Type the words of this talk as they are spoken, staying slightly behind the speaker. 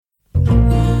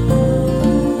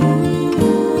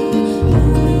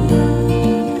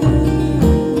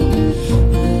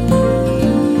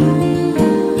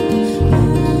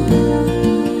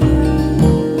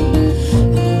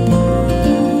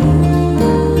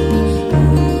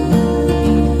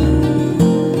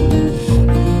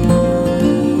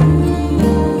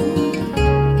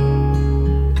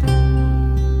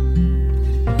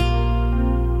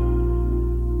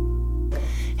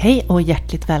och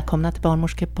hjärtligt välkomna till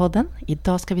Barnmorskepodden.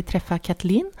 Idag ska vi träffa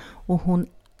Kathleen och hon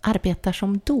arbetar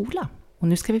som doula. Och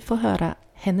nu ska vi få höra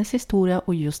hennes historia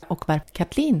och varför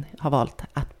Kathleen har valt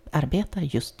att arbeta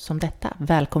just som detta.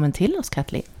 Välkommen till oss,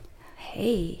 Kathleen.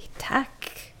 Hej,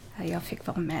 tack att jag fick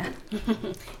vara med.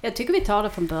 Jag tycker vi tar det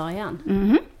från början.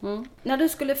 När du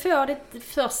skulle få ditt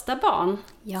första barn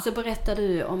så berättade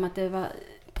du om att det var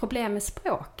problem med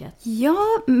språket. Ja,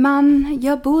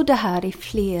 jag bodde här i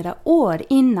flera år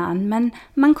innan, men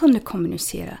man kunde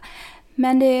kommunicera.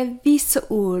 Men det är vissa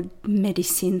ord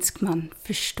medicinskt man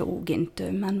förstod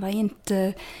inte. Man var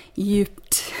inte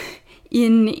djupt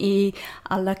in i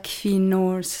alla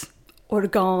kvinnors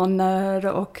organer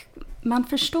och man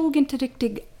förstod inte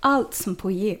riktigt allt som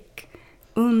pågick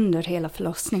under hela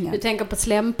förlossningen. Du tänker på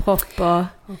slempropp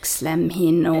och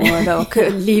slemhinnor och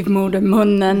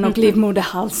livmodermunnen och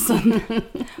livmoderhalsen.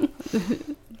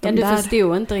 Du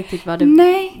förstod inte riktigt vad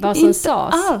som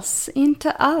sades? Nej,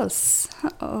 inte alls.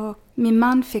 Och min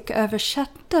man fick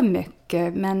översätta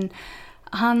mycket, men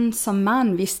han som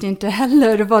man visste inte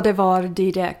heller vad det var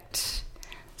direkt.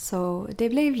 Så det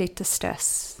blev lite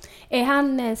stress. Är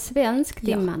han svensk,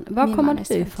 din man? Var kommer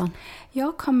du ifrån?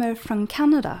 Jag kommer från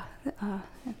Kanada.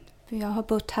 Jag har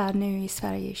bott här nu i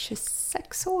Sverige i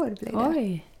 26 år.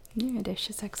 Oj. Nu är det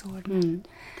 26 år. En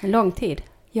lång tid.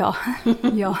 Ja.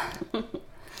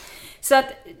 Så att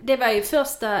det var ju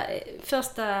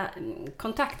första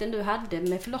kontakten du hade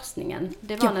med förlossningen.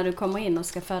 Det var när du kommer in och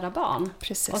ska föda barn.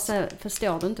 Precis. Och så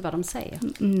förstår du inte vad de säger.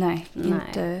 Nej,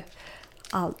 inte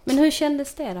allt. Men hur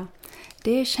kändes det då?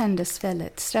 Det kändes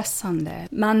väldigt stressande.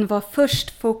 Man var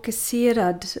först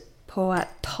fokuserad på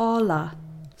att tala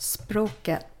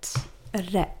språket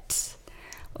rätt.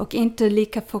 Och inte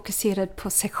lika fokuserad på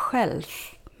sig själv.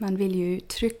 Man vill ju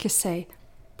uttrycka sig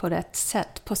på rätt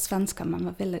sätt. På svenska man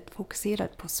var väldigt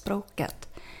fokuserad på språket.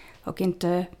 Och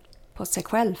inte på sig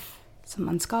själv som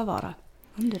man ska vara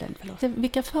under den förlossningen.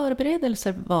 Vilka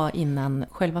förberedelser var innan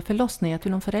själva förlossningen? Att du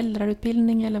någon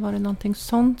föräldrarutbildning eller var det någonting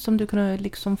sånt som du kunde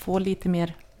liksom få lite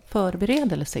mer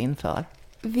förberedelse inför?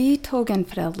 Vi tog en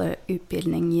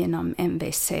föräldrautbildning genom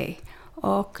MVC.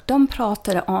 Och de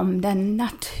pratade om den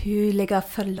naturliga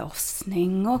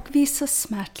förlossning och vissa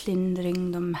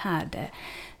smärtlindring de hade.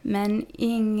 Men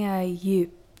inga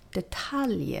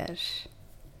djupdetaljer.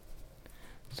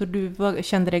 Så du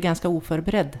kände dig ganska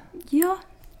oförberedd?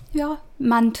 Ja,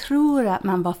 man tror att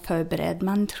man var förberedd.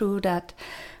 Man trodde att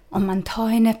om man tar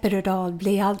en epidural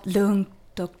blir allt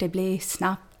lugnt och det blir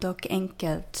snabbt och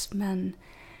enkelt. Men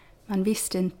man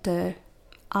visste inte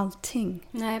allting.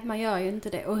 Nej, man gör ju inte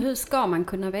det. Och hur ska man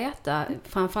kunna veta,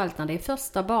 framförallt när det är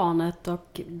första barnet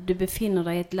och du befinner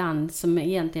dig i ett land som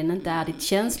egentligen inte är ditt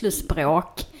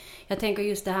känslospråk. Jag tänker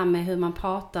just det här med hur man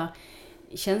pratar.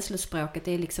 Känslospråket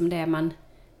är liksom det man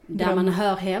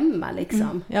hör hemma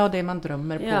liksom. Ja, det man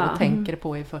drömmer på och tänker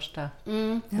på i första.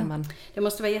 Det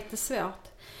måste vara jättesvårt.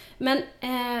 Men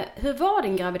hur var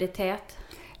din graviditet?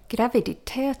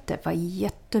 Graviditeten var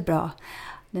jättebra.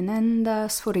 Den enda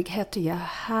svårigheten jag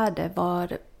hade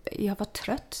var jag var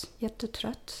trött,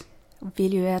 jättetrött. Jag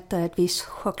ville ju äta ett visst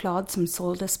choklad som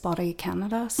såldes bara i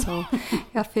Kanada. Så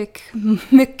jag fick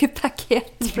mycket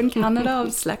paket från Kanada av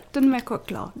släkten med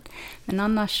choklad. Men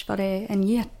annars var det en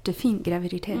jättefin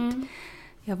graviditet.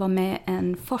 Jag var med i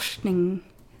en forskning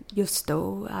just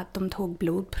då att de tog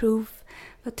blodprov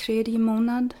var 3:e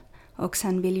månad. Och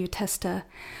sen ville ju testa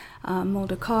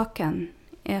moderkakan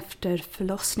efter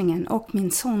förlossningen och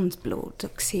min sons blod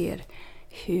och ser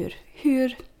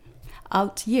hur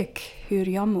allt gick, hur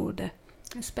jag mådde.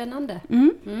 Spännande.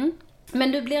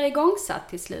 Men du blir igångsatt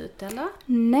till slut, eller?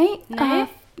 Nej.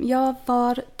 Jag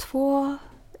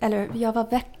var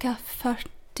vecka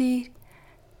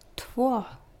 42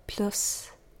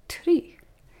 plus 3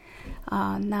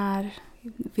 när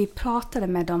vi pratade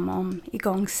med dem om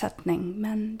igångsättning.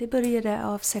 Men det började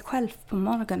av sig själv på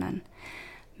morgonen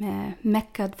med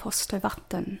mäckad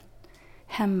fostervatten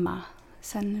hemma.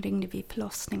 Sen ringde vi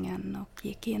förlossningen och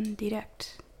gick in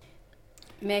direkt.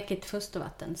 Mäcket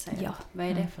fostervatten, säger Ja. Vad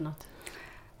är det för något?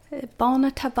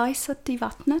 Barnet har bajsat i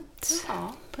vattnet.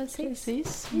 Ja,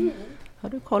 precis. Har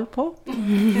du koll på?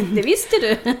 Det visste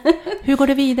du. Hur går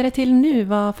det vidare till nu?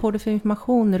 Vad får du för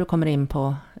information när du kommer in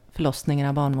på förlossningen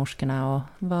av barnmorskorna? Och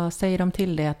vad säger de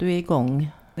till dig att du är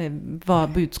igång?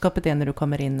 Vad budskapet är när du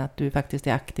kommer in att du faktiskt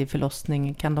är aktiv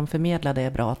förlossning? Kan de förmedla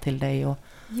det bra till dig?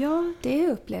 Ja, det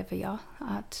upplever jag.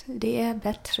 Att det är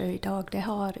bättre idag. Det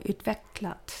har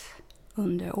utvecklats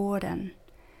under åren.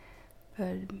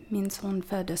 För min son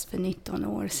föddes för 19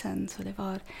 år sedan. Så det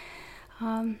var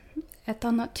ett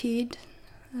annat tid.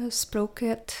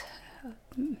 Språket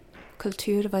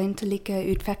kultur var inte lika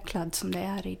utvecklad som det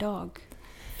är idag.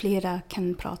 Flera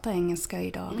kan prata engelska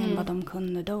idag än vad de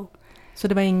kunde då. Så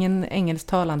det var ingen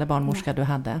engelsktalande barnmorska du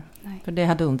hade? Nej. För det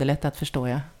hade underlättat, förstår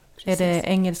jag. Precis. Är det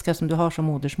engelska som du har som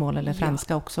modersmål eller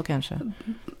franska också kanske?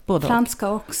 Både franska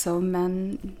också,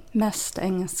 men mest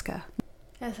engelska.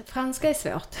 Alltså, franska är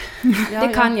svårt.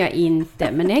 Det kan jag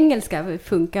inte, men engelska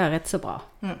funkar rätt så bra.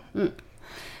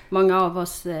 Många av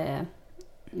oss,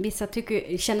 vissa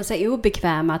känner sig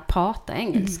obekväma att prata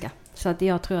engelska. Så att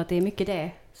jag tror att det är mycket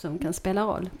det som kan spela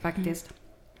roll faktiskt.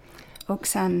 Och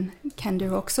sen kan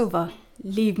det också vara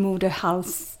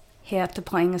livmoderhals heter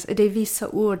på engelska. Det är vissa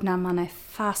ord när man är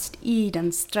fast i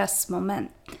den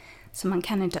stressmoment. Så man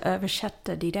kan inte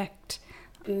översätta direkt.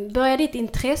 Börjar ditt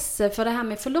intresse för det här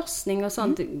med förlossning och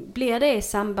sånt, blir det i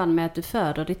samband med att du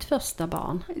föder ditt första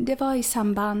barn? Det var i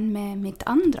samband med mitt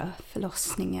andra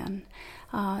förlossningen.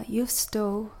 Just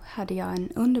då hade jag en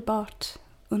underbart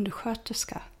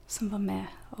undersköterska som var med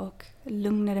och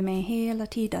lugnade mig hela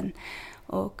tiden.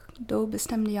 Och då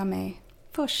bestämde jag mig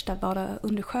först att vara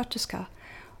undersköterska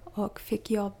och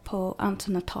fick jobb på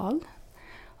antenatal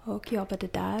och jobbade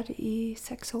där i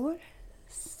 6 år.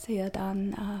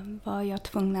 Sedan var jag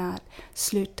tvungen att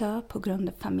sluta på grund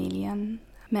av familjen.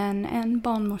 Men en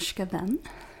barnmorskevän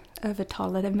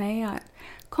övertalade mig att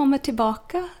komma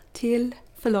tillbaka till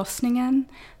förlossningen.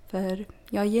 För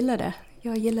jag gillar det.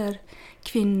 Jag gillar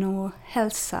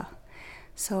kvinnohälsa.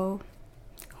 Så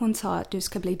hon sa att du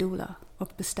ska bli doula och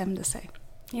bestämde sig.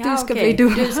 Ja, du ska bli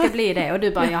doula. Du ska bli det och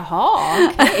du bara jaha,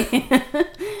 okej.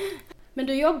 Men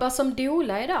du jobbar som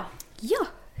doula idag? Ja.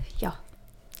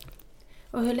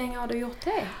 Och hur länge har du gjort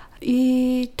det?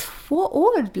 I 2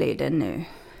 år blir det nu.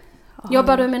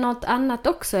 Jobbar du med något annat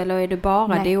också eller är du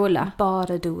bara doula? Nej,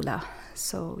 bara doula.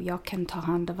 Så jag kan ta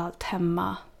hand om allt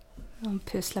hemma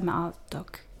och pyssla med allt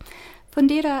och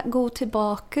fundera att gå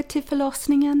tillbaka till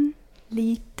förlossningen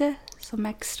lite som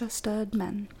extra stöd,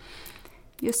 men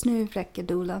just nu räcker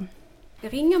doulan.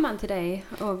 Ringer man till dig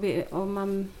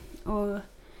och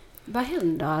vad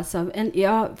händer alltså?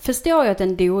 Jag förstår ju att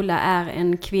en doula är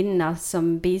en kvinna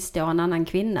som bistår en annan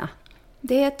kvinna.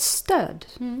 Det är ett stöd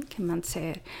kan man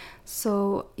säga.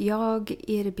 Så jag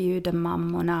erbjuder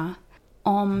mammorna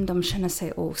om de känner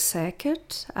sig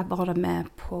osäkert att vara med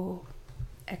på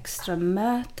extra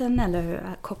möten eller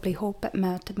att koppla ihop ett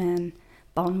möte med en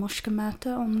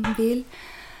barnmorskemöte om de vill.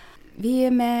 Vi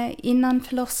är med innan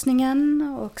förlossningen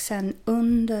och sen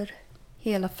under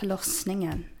hela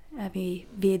förlossningen är vi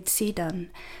vid sidan.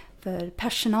 För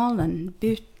personalen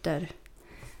byter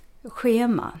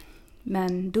schema,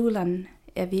 men doulan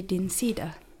är vid din sida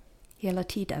hela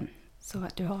tiden. Så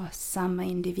att du har samma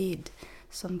individ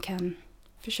som kan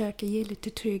försöka ge lite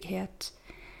trygghet,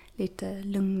 lite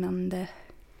lugnande.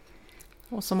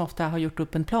 Och som ofta har gjort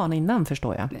upp en plan innan,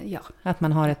 förstår jag. Ja. Att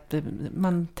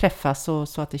man träffas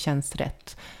så att det känns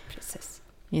rätt. Precis.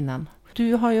 Innan.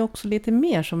 Du har ju också lite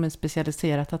mer som är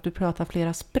specialiserat, att du pratar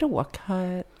flera språk.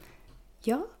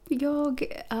 Ja,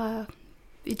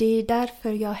 det är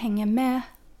därför jag hänger med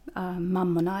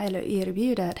mammorna eller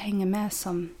erbjuder att hänga med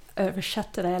som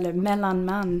översättare eller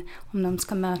mellanman om de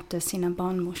ska möta sina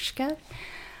barnmorskor.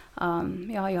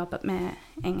 Jag har jobbat med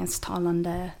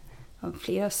engelsktalande och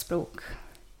flera språk.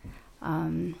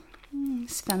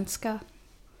 Svenska,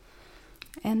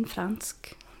 en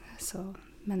fransk.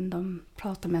 Men de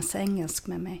pratar mest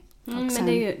engelska med mig. Men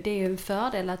det är ju en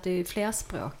fördel att du är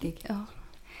flerspråkig. Ja.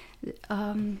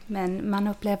 Men man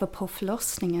upplever på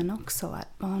förlossningen också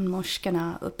att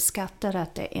barnmorskorna uppskattar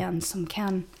att det är en som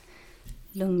kan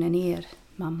lugna ner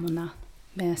mammorna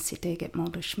med sitt eget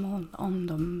modersmål om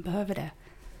de behöver det.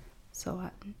 Så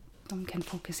att de kan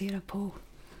fokusera på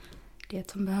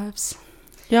det som behövs.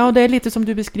 Ja, och det är lite som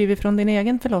du beskriver från din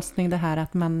egen förlossning, det här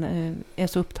att man är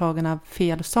så upptagen av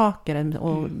fel saker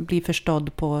och blir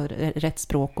förstådd på rätt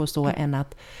språk och så, än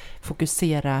att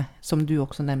fokusera, som du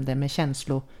också nämnde, med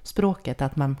känslospråket,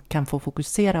 att man kan få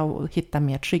fokusera och hitta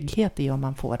mer trygghet i om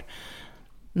man får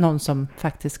någon som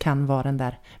faktiskt kan vara den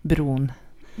där bron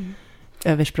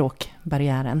över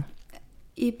språkbarriären.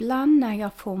 Ibland när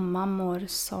jag får mammor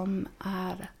som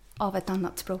är av ett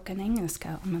annat språk än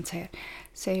engelska, om man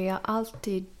säger jag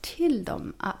alltid till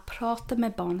dem att prata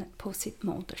med barnet på sitt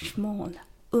modersmål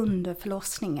under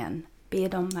förlossningen. Be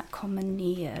dem att komma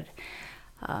ner,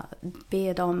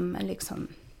 be dem liksom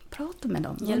prata med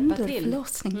dem Hjälpa under till.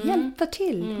 Förlossningen. Hjälpa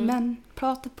till, men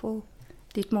prata på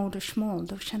ditt modersmål,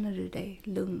 då känner du dig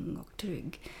lugn och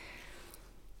trygg.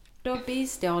 Då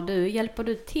bistår du, hjälper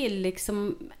du till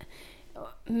liksom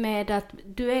med att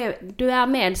du är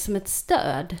med som ett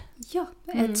stöd? Ja,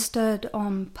 ett stöd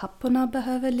om papporna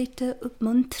behöver lite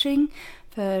uppmuntring.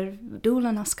 För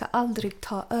doularna ska aldrig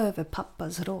ta över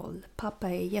pappas roll. Pappa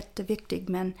är jätteviktig,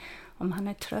 men om han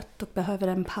är trött och behöver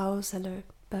en paus eller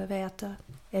behöver äta,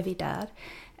 är vi där.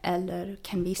 Eller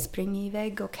kan vi springa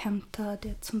iväg och hämta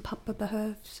det som pappa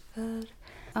behövs för.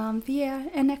 Vi är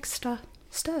en extra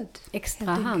stöd.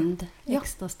 Extra hand,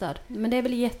 extra stöd. Men det är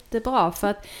väl jättebra för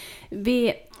att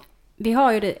vi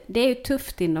har ju det är ju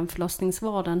tufft inom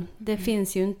förlossningsvården. Det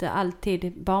finns ju inte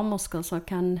alltid barnmorskor som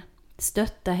kan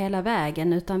stötta hela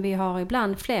vägen, utan vi har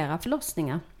ibland flera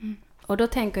förlossningar. Och då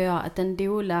tänker jag att en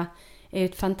doula är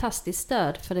ett fantastiskt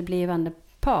stöd för det blivande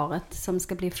paret som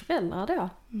ska bli föräldrar då.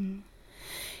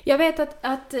 Jag vet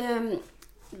att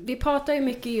vi pratar ju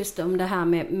mycket just om det här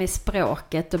med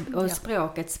språket och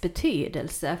språkets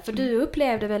betydelse. För du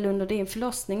upplevde väl under din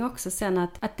förlossning också sen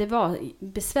att det var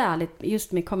besvärligt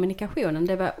just med kommunikationen.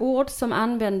 Det var ord som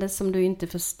användes som du inte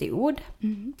förstod.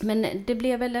 Men det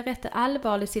blev väl en rätt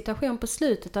allvarlig situation på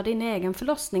slutet av din egen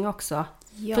förlossning också.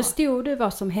 Ja. Förstod du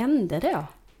vad som hände då?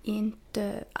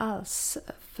 Inte alls,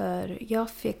 för jag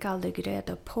fick aldrig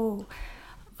reda på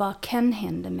vad kan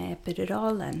hända med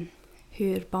epiduralen.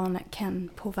 Hur barnet kan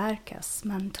påverkas.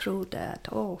 Man trodde att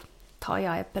tar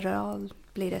jag epidural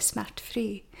blir det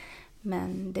smärtfri.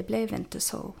 Men det blev inte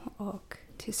så. Och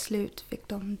till slut fick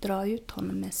de dra ut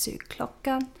honom med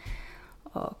sugklockan.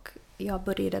 Och jag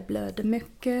började blöda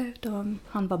mycket.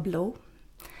 Han var blå.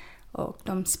 Och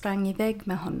de sprang iväg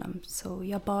med honom. Så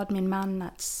jag bad min man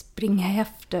att springa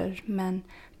efter. Men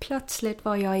plötsligt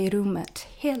var jag i rummet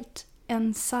helt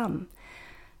ensam.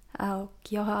 Och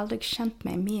jag har aldrig känt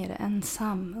mig mer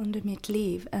ensam under mitt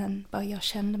liv än vad jag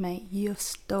kände mig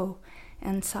just då.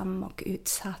 Ensam och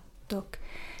utsatt.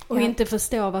 Och inte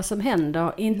förstå vad som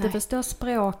händer. Inte förstå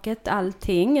språket,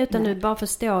 allting. Utan du bara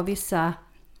förstå vissa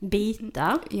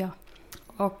bitar. Ja.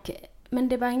 Men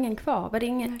det var ingen kvar. Var det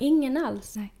ingen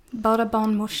alls? Nej. Bara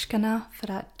barnmorskorna,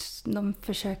 för att de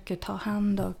försöker ta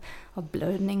hand av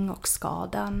blödning och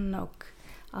skadan. Och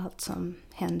allt som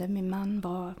hände. Min man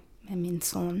var med min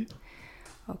son.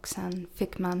 Och sen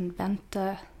fick man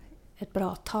vänta ett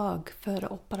bra tag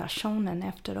för operationen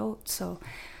efteråt. Så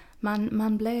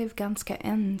man blev ganska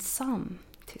ensam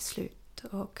till slut.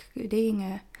 Och det är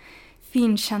ingen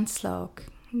fin känsla. Och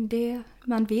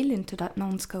man vill inte att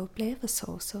någon ska uppleva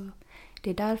så. Så det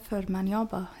är därför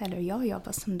jag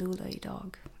jobbar som doula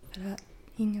idag. För att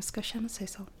ingen ska känna sig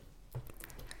så.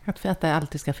 För att det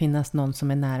alltid ska finnas någon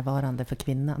som är närvarande för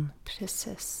kvinnan.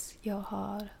 Precis. Jag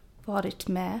har varit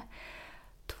med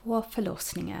 2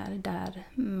 förlossningar där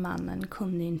mannen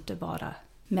kunde inte vara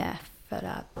med för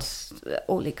att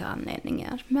olika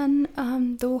anledningar.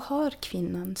 Men då har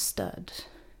kvinnan stöd.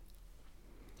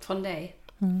 Från dig?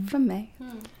 Från mig.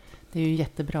 Det är ju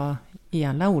jättebra i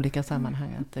alla olika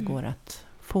sammanhang att det går att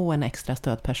få en extra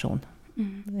stödperson.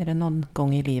 Är det någon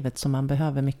gång i livet som man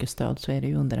behöver mycket stöd så är det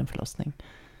ju under en förlossning.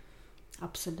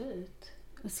 Absolut.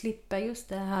 Och slippa just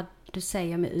det här du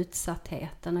säger med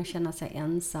utsattheten och känna sig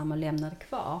ensam och lämnad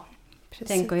kvar. Precis.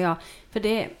 Tänker jag.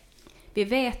 För vi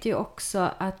vet ju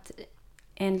också att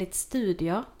enligt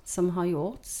studier som har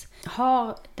gjorts,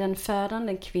 har den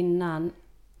födande kvinnan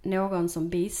någon som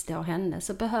bistår henne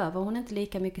så behöver hon inte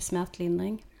lika mycket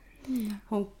smärtlindring.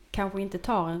 Hon kanske inte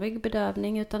tar en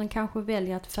ryggbedövning utan kanske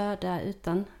väljer att föda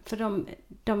utan. För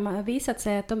de har visat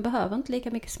sig att de behöver inte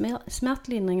lika mycket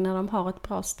smärtlindring när de har ett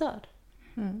bra stöd.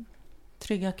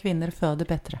 Trygga kvinnor föder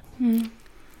bättre.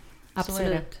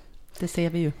 Absolut. Det ser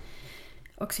vi ju.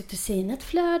 Oxytocinet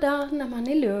flödar när man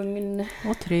är lugn.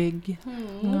 Och trygg.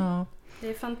 Ja. Det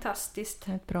är fantastiskt.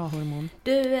 Det är ett bra hormon.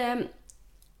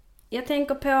 Jag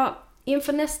tänker på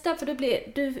inför nästa, för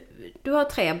du har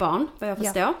 3 barn vad jag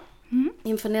förstår. Ja.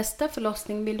 Inför nästa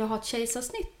förlossning vill du ha ett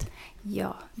kejsarsnitt?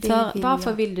 Ja.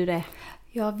 Varför vill du det?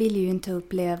 Jag vill ju inte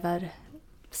uppleva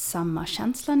samma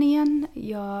känslan igen.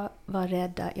 Jag var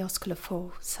rädd att jag skulle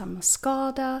få samma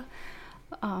skada.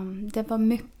 Det var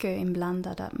mycket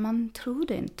inblandade. Man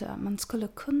trodde inte att man skulle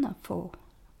kunna få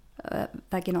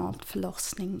vaginalt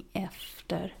förlossning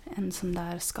efter en sån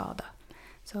där skada.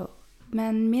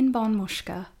 Men min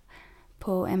barnmorska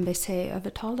på MVC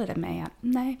övertalade mig att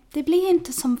nej, det blir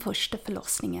inte som första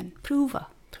förlossningen.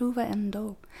 Prova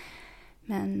ändå.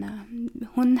 Men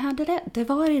hon hade rätt. Det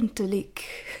var inte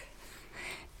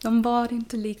de var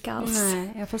inte lika alls.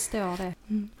 Nej, jag förstår det.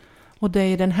 Och det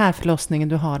är i den här förlossningen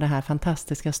du har det här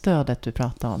fantastiska stödet du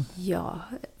pratar om. Ja,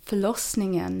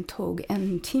 förlossningen tog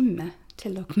 1 timme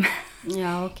till och med.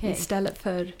 Ja, okej. Istället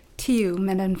för 10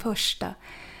 med den första.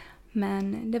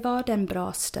 Men det var en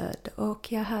bra stöd.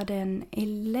 Och jag hade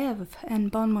en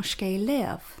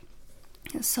barnmorska-elev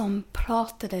som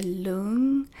pratade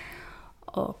lugn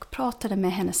och pratade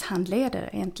med hennes handledare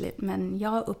egentligen. Men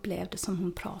jag upplevde som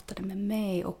hon pratade med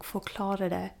mig och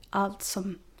förklarade allt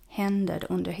som hände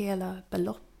under hela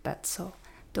förloppet. Så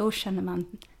då kände man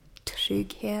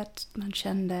trygghet, man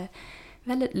kände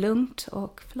väldigt lugnt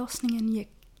och förlossningen gick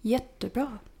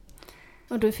jättebra.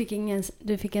 Och du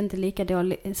fick inte lika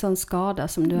dålig sån skada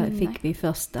som du fick vid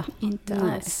första?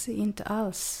 Inte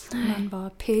alls. Man var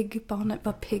pigg, barnet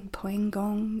var pigg på en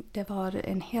gång. Det var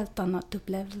en helt annan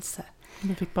upplevelse.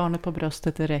 Du fick barnet på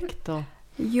bröstet direkt och...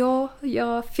 Ja,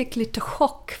 jag fick lite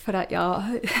chock för att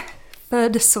jag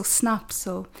föddes så snabbt.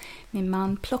 Så min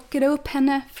man plockade upp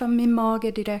henne från min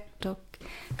mage direkt och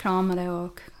kramade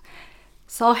och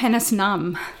sa hennes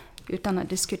namn utan att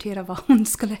diskutera vad hon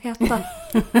skulle heta.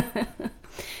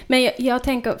 Men jag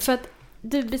tänker, för att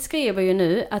du beskriver ju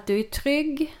nu att du är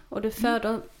trygg och du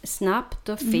föder snabbt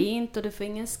och fint och du får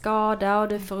ingen skada och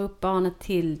du får upp barnet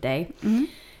till dig.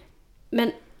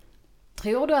 Men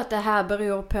tror du att det här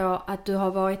beror på att du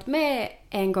har varit med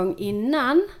en gång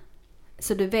innan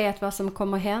så du vet vad som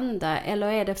kommer hända, eller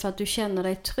är det för att du känner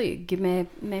dig trygg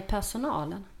med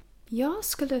personalen? Jag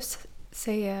skulle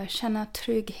säga känna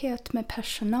trygghet med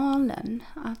personalen,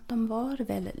 att de var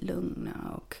väldigt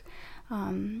lugna och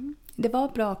det var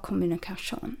bra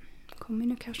kommunikation.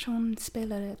 Kommunikation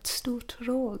spelar ett stort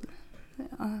roll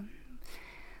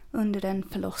under en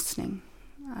förlossning.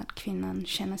 Att kvinnan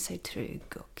känner sig trygg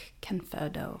och kan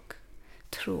föda och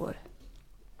tror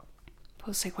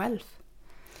på sig själv.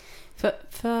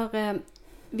 För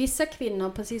vissa kvinnor,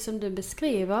 precis som du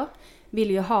beskriver,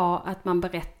 vill ju ha att man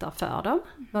berättar för dem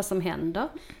vad som händer.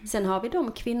 Sen har vi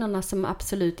de kvinnorna som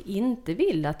absolut inte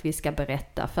vill att vi ska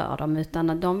berätta för dem, utan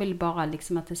att de vill bara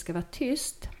liksom att det ska vara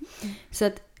tyst. Så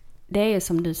att det är ju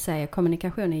som du säger,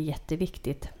 kommunikation är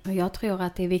jätteviktigt. Och jag tror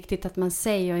att det är viktigt att man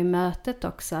säger i mötet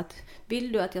också att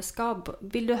vill du att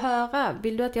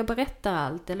jag berättar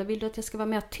allt, eller vill du att jag ska vara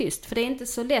mer tyst? För det är inte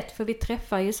så lätt, för vi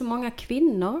träffar ju så många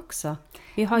kvinnor också.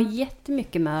 Vi har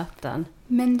jättemycket möten.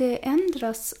 Men det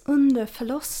ändras under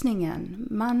förlossningen.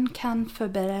 Man kan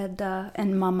förbereda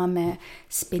en mamma med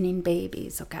spinning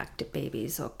babies och active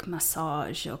babies och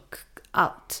massage och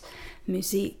allt.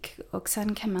 Musik. Och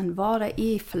sen kan man vara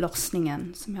i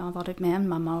förlossningen, som jag har varit med en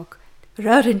mamma, och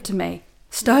rör inte mig,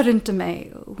 stör inte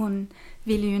mig. Hon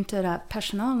ville ju inte att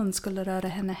personalen skulle röra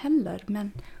henne heller,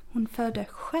 men hon födde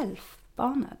själv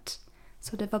barnet.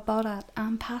 Så det var bara att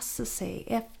anpassa sig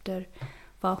efter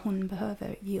vad hon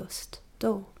behöver just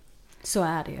då. Så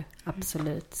är det ju,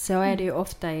 absolut. Så är det ju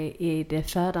ofta i det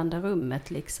födande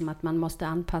rummet, liksom att man måste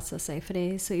anpassa sig, för det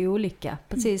är så olika,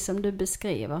 precis som du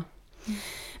beskriver.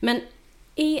 Men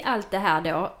i allt det här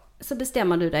då så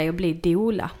bestämmer du dig att bli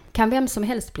doula. Kan vem som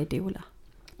helst bli doula?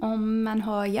 Om man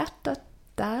har hjärtat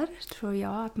där tror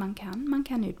jag att man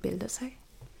kan utbilda sig.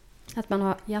 Att man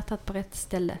har hjärtat på rätt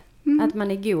ställe. Att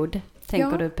man är god,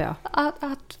 tänker du på?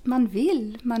 Att man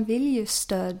vill ge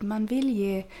stöd, man vill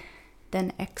ge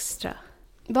den extra.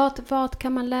 Vart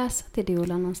kan man läsa till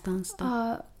doula någonstans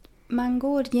då? Man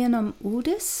går genom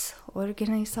ODIS,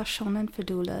 organisationen för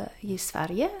doula i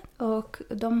Sverige, och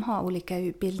de har olika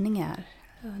utbildningar.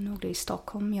 Några i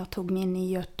Stockholm, jag tog min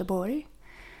i Göteborg.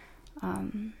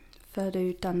 Födde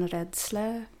utan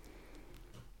rädsla.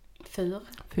 Fyr,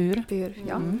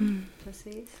 ja.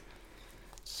 Precis.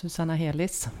 Susanna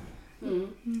Helis.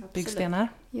 Byggstenar.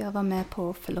 Jag var med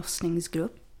på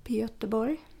förlossningsgrupp i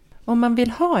Göteborg. Om man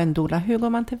vill ha en doula, hur går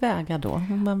man tillväga då?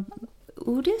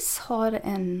 ODIS har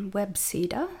en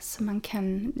webbsida så man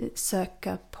kan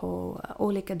söka på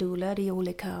olika doular i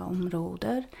olika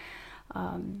områden.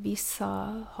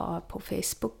 Vissa har på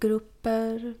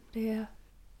Facebookgrupper.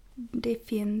 Det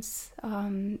finns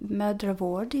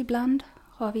mödravård ibland,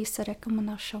 har vissa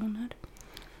rekommendationer.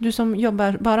 Du som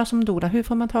jobbar bara som doula, hur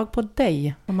får man tag på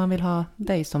dig om man vill ha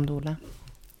dig som doula?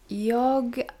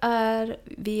 Jag är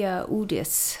via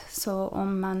ODIS, så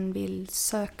om man vill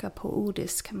söka på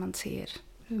ODIS kan man se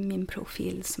min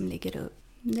profil som ligger upp.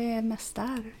 Det är mest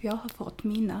där jag har fått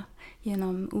mina,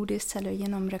 genom ODIS eller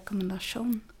genom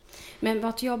rekommendation. Men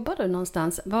vart jobbar du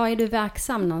någonstans? Var är du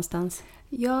verksam någonstans?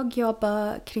 Jag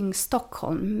jobbar kring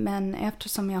Stockholm, men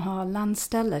eftersom jag har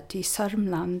landstället i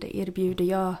Sörmland erbjuder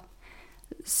jag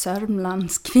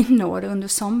Sörmlands kvinnor under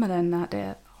sommaren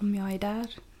om jag är där.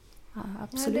 Ja,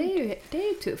 absolut. Ja, det är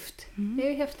ju tufft. Det är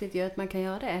ju häftigt ju att man kan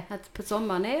göra det. Att på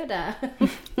sommaren är jag där.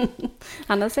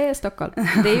 Annars är jag i Stockholm.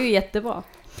 Det är ju jättebra.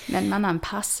 Men man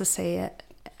anpassar sig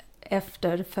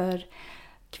efter, för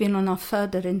kvinnorna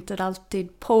föder inte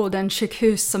alltid på den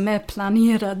sjukhus som är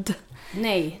planerad.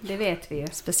 Nej, det vet vi ju.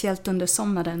 Speciellt under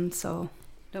sommaren så.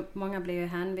 Många blir ju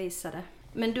hänvisade.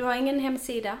 Men du har ingen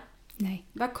hemsida? Nej.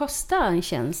 Vad kostar en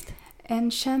tjänst?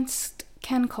 En tjänst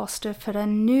kan kosta för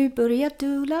en nybörjad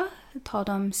doula. Tar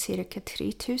de cirka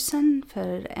 3 000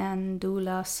 för en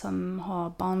doula som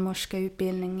har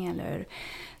barnmorskeutbildning eller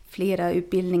flera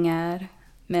utbildningar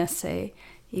med sig.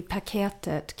 I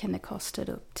paketet kan det kosta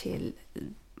upp till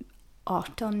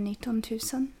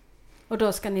 18-19 000. Och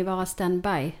då ska ni vara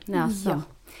standby när som? Ja,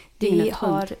 vi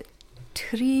har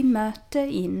 3 möten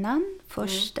innan.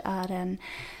 Först är en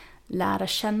lära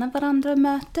känna varandra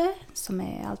möte som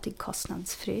är alltid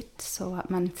kostnadsfritt så att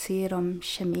man ser om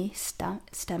kemi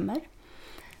stämmer.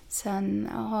 Sen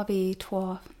har vi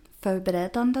 2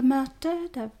 förberedande möten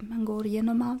där man går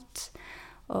igenom allt.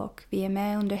 Och vi är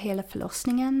med under hela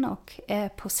förlossningen och är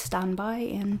på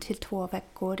standby 1 till 2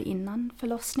 veckor innan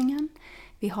förlossningen.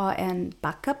 Vi har en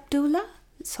backup doula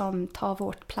som tar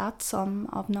vårt plats om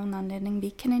av någon anledning vi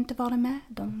kan inte vara med.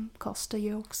 De kostar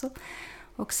ju också.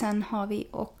 Och sen har vi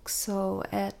också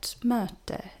ett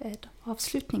möte, ett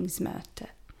avslutningsmöte.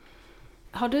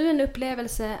 Har du en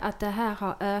upplevelse att det här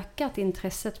har ökat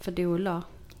intresset för doula?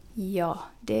 Ja,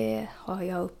 det har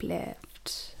jag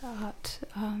upplevt. Att,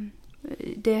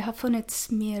 det har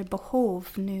funnits mer behov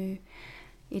nu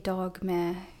idag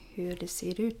med hur det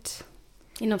ser ut.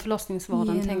 Inom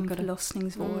förlossningsvården tänker du? Inom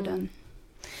förlossningsvården.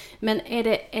 Men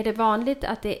är det vanligt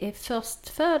att det är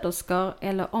förstföderskor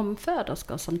eller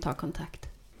omföderskor som tar kontakt?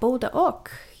 Både och.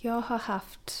 Jag har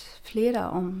haft flera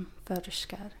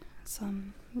omföderskor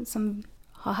som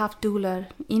har haft doulor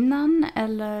innan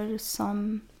eller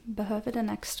som behöver den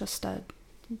extra stöd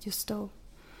just då.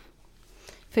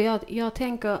 För jag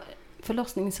tänker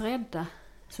förlossningsrädda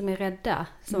som är rädda,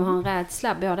 som har en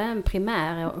rädsla, både en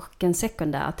primär och en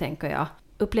sekundär tänker jag.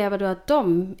 Upplever du att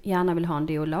de gärna vill ha en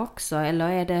doula också eller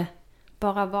är det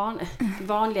bara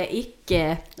vanliga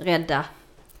icke-rädda?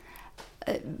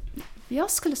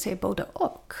 Jag skulle säga både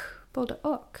och. Både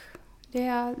och. Det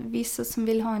är vissa som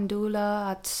vill ha en doula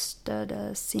att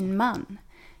stödja sin man.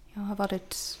 Jag har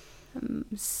varit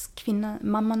kvinna,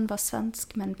 mamman var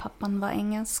svensk men pappan var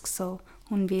engelsk så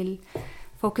hon vill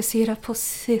fokusera på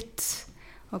sitt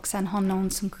och sen ha någon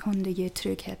som kunde ge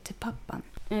trygghet till pappan.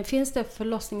 Finns det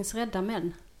förlossningsrädda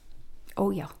män?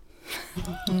 Oh ja.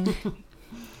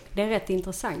 Det är en rätt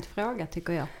intressant fråga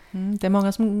tycker jag. Det är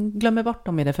många som glömmer bort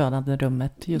dem i det födande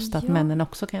rummet. Just att männen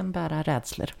också kan bära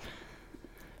rädslor.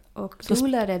 Och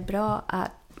doulor är bra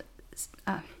att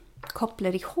koppla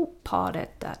ihop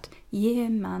paret. Att ge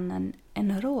mannen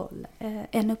en roll,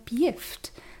 en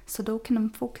uppgift. Så då kan de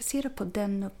fokusera på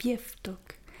den uppgift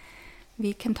och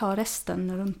vi kan ta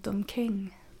resten runt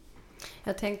omkring.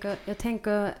 Jag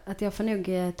tänker att jag får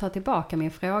nog ta tillbaka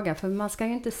min fråga. För man ska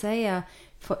ju inte säga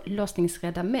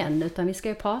förlossningsrädda män utan vi ska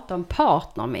ju prata om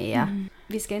partner med.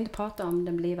 Vi ska inte prata om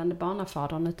den blivande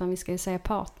barnafadern utan vi ska ju säga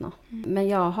partner. Men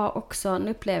jag har också en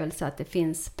upplevelse att det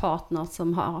finns partner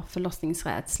som har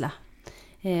förlossningsrädsla.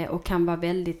 Och kan vara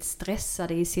väldigt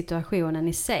stressade i situationen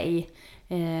i sig.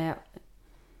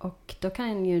 Och då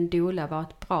kan ju en doula vara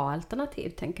ett bra alternativ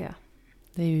tänker jag.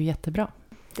 Det är ju jättebra.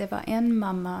 Det var en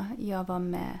mamma jag var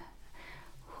med.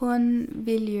 Hon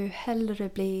vill ju hellre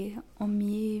bli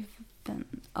omgiven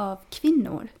av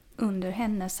kvinnor under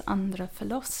hennes andra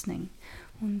förlossning.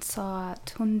 Hon sa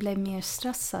att hon blev mer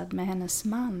stressad med hennes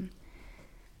man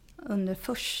under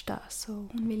första. Så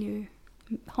hon vill ju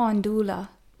ha en doula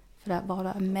för att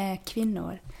vara med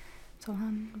kvinnor. Så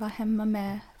han var hemma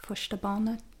med första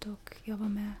barnet och jag var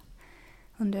med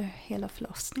under hela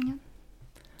förlossningen.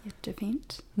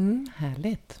 Jättefint.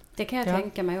 Härligt. Det kan jag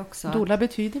tänka mig också. Doula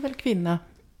betyder väl kvinna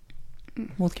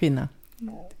mot kvinna?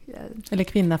 Eller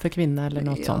kvinna för kvinna eller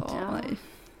något sånt. Ja.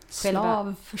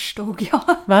 Slav förstod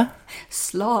jag. Va?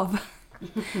 Slav.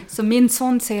 Så min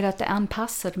son säger att det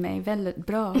anpassar mig väldigt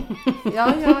bra.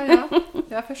 Ja.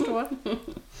 Jag förstår.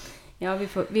 Ja,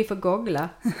 vi får googla.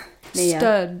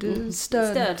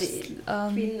 Stöd.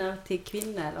 Kvinna till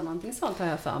kvinna eller någonting sånt har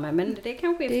jag för mig. Men det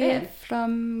kanske är fel. Det är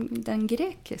från den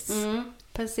grekiska.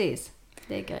 Precis,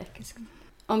 det är grekisk.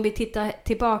 Om vi tittar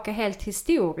tillbaka helt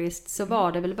historiskt så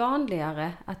var det väl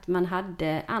vanligare att man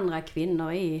hade andra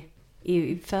kvinnor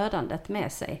i födandet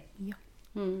med sig. Ja.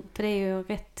 För det är ju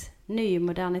rätt ny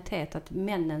modernitet att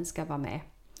männen ska vara med.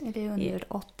 Är det under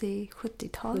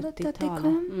 80-70-talet att det 70-talet.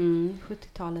 kom?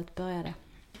 70-talet började.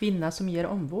 Kvinna som ger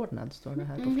omvårdnad står det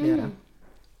här på flera.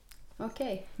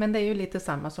 Okej. Men det är ju lite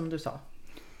samma som du sa.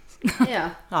 Ja.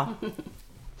 Ja.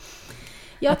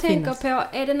 Jag tänker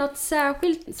på, är det något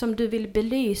särskilt som du vill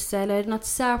belysa eller är det något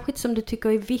särskilt som du tycker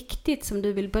är viktigt som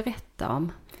du vill berätta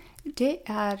om? Det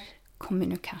är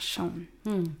kommunikation.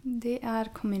 Det är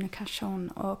kommunikation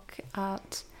och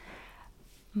att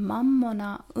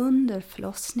mammorna under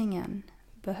förlossningen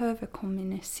behöver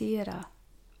kommunicera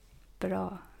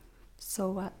bra.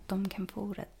 så att de kan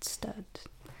få rätt stöd.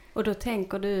 Och då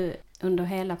tänker du under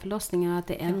hela förlossningen att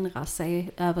det ändrar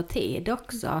sig över tid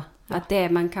också? Ja. Att det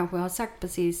man kanske har sagt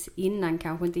precis innan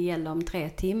kanske inte gäller om 3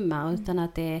 timmar utan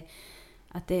att det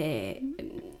är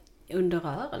under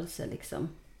rörelse liksom.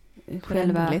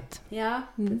 Självligt. Ja,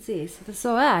 precis. För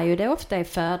så är ju det ofta i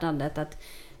födandet att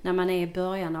när man är i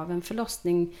början av en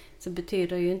förlossning så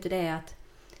betyder ju inte det att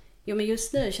jo men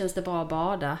just nu känns det bra att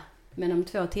bada men om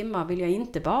 2 timmar vill jag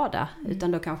inte bada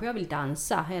utan då kanske jag vill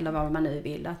dansa eller vad man nu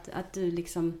vill. Att du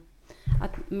liksom,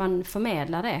 att man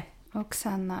förmedlar det. Och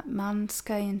sen att man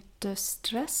ska inte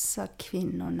stressa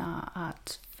kvinnorna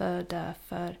att föda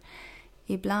för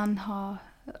ibland har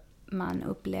man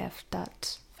upplevt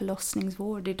att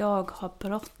förlossningsvård idag har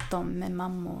bråttom med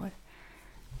mammor.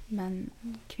 Men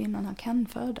kvinnorna kan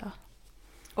föda.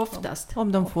 Oftast.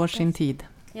 Om de får sin tid.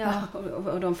 Ja,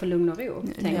 och de får lugn och ro,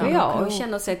 tänker jag. Och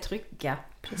känner sig trygga.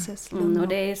 Precis. Och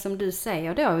det är som du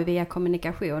säger då via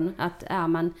kommunikation. Att är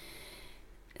man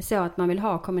så att man vill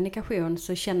ha kommunikation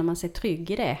så känner man sig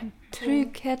trygg i det.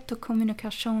 Trygghet och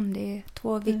kommunikation, det är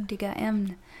 2 viktiga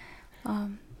ämnen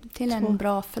till en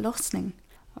bra förlossning.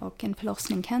 Och en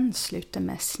förlossning kan sluta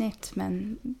med snitt,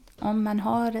 men om man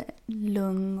har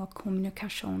lugn och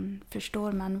kommunikation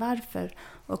förstår man varför.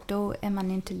 Och då är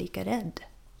man inte lika rädd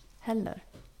heller.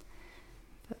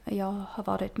 Jag har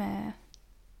varit med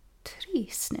 3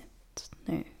 snitt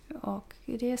nu och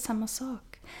det är samma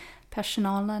sak.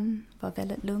 Personalen var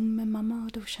väldigt lugn med mamma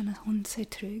och då känner hon sig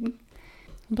trygg.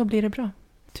 Då blir det bra.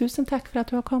 Tusen tack för att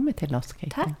du har kommit till oss,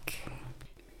 Caitlin. Tack.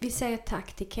 Vi säger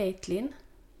tack till Caitlin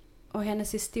och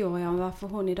hennes historia om varför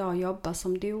hon idag jobbar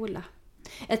som doula.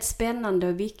 Ett spännande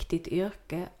och viktigt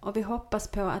yrke och vi hoppas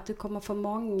på att du kommer få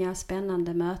många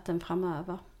spännande möten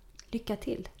framöver. Lycka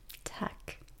till!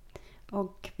 Tack!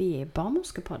 Och vi är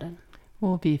Barnmorskepodden.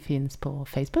 Och vi finns på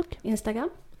Facebook, Instagram,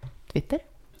 Twitter.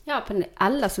 Ja, på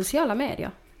alla sociala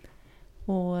medier.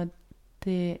 Och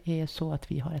det är så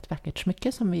att vi har ett vackert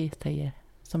smycke som vi säger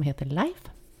som heter Life.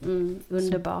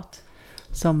 Underbart.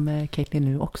 Som Caitlin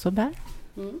nu också bär.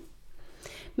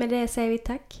 Med det säger vi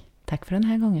tack. Tack för den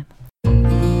här gången.